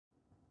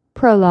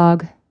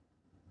Prologue.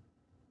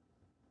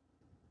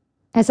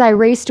 As I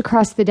raced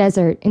across the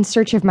desert in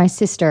search of my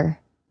sister,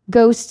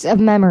 ghosts of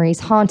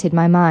memories haunted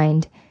my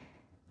mind.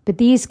 But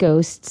these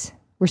ghosts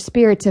were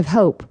spirits of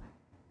hope.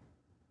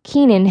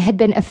 Keenan had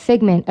been a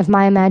figment of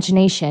my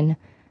imagination,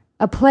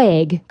 a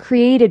plague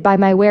created by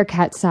my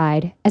werecat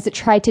side as it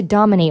tried to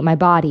dominate my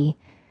body.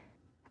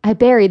 I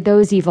buried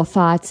those evil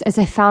thoughts as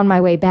I found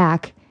my way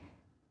back.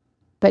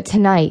 But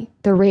tonight,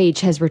 the rage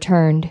has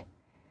returned.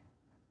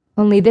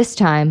 Only this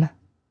time,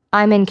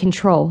 I'm in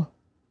control,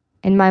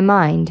 and my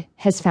mind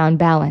has found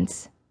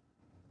balance.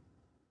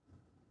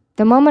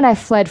 The moment I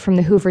fled from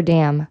the Hoover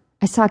Dam,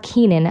 I saw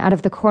Keenan out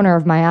of the corner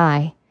of my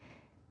eye.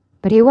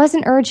 But he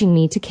wasn't urging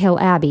me to kill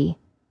Abby.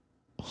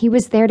 He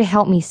was there to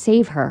help me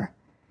save her.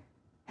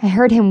 I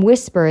heard him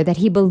whisper that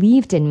he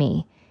believed in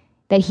me,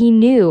 that he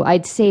knew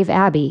I'd save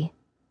Abby,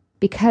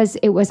 because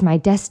it was my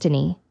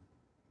destiny.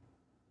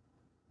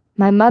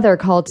 My mother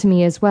called to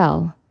me as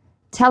well,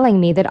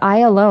 telling me that I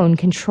alone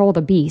control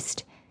the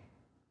beast.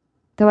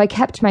 Though I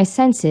kept my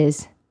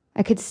senses,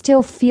 I could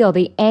still feel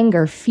the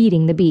anger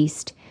feeding the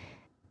beast,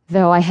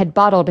 though I had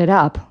bottled it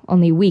up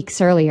only weeks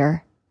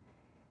earlier.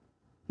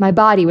 My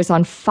body was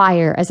on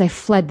fire as I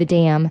fled the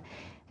dam,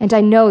 and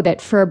I know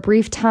that for a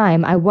brief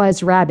time I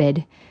was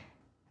rabid,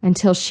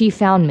 until she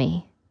found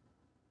me.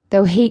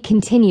 Though hate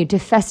continued to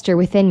fester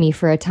within me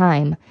for a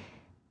time,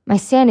 my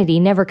sanity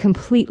never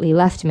completely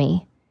left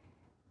me.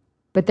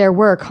 But there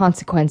were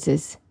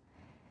consequences.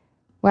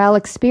 While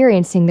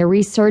experiencing the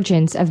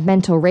resurgence of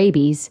mental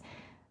rabies,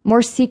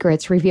 more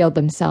secrets revealed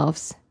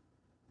themselves.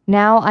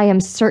 Now I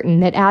am certain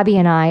that Abby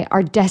and I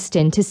are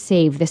destined to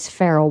save this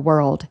feral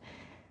world.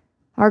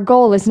 Our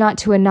goal is not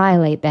to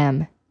annihilate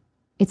them.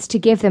 It's to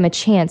give them a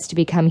chance to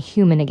become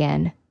human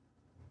again.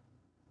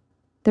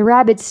 The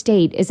rabid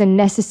state is a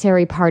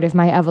necessary part of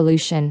my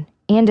evolution,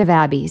 and of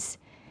Abby's.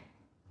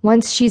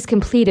 Once she's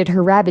completed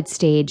her rabid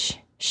stage,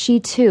 she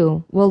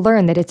too will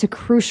learn that it's a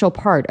crucial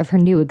part of her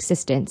new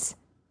existence.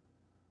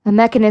 A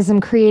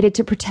mechanism created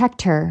to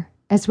protect her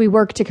as we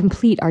work to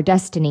complete our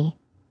destiny.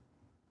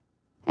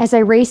 As I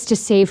raced to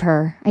save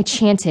her, I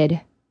chanted,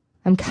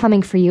 "I'm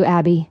coming for you,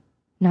 Abby.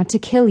 Not to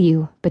kill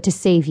you, but to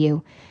save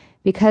you,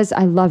 because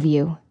I love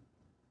you."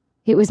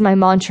 It was my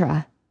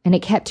mantra, and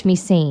it kept me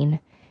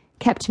sane,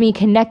 kept me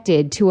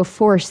connected to a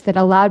force that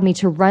allowed me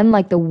to run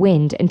like the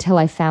wind until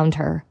I found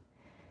her.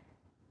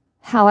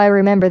 How I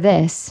remember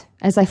this,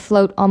 as I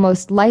float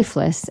almost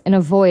lifeless in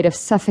a void of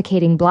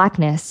suffocating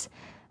blackness,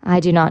 I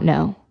do not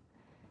know.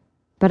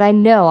 But I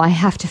know I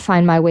have to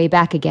find my way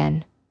back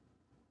again.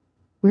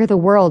 We're the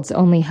world's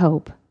only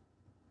hope.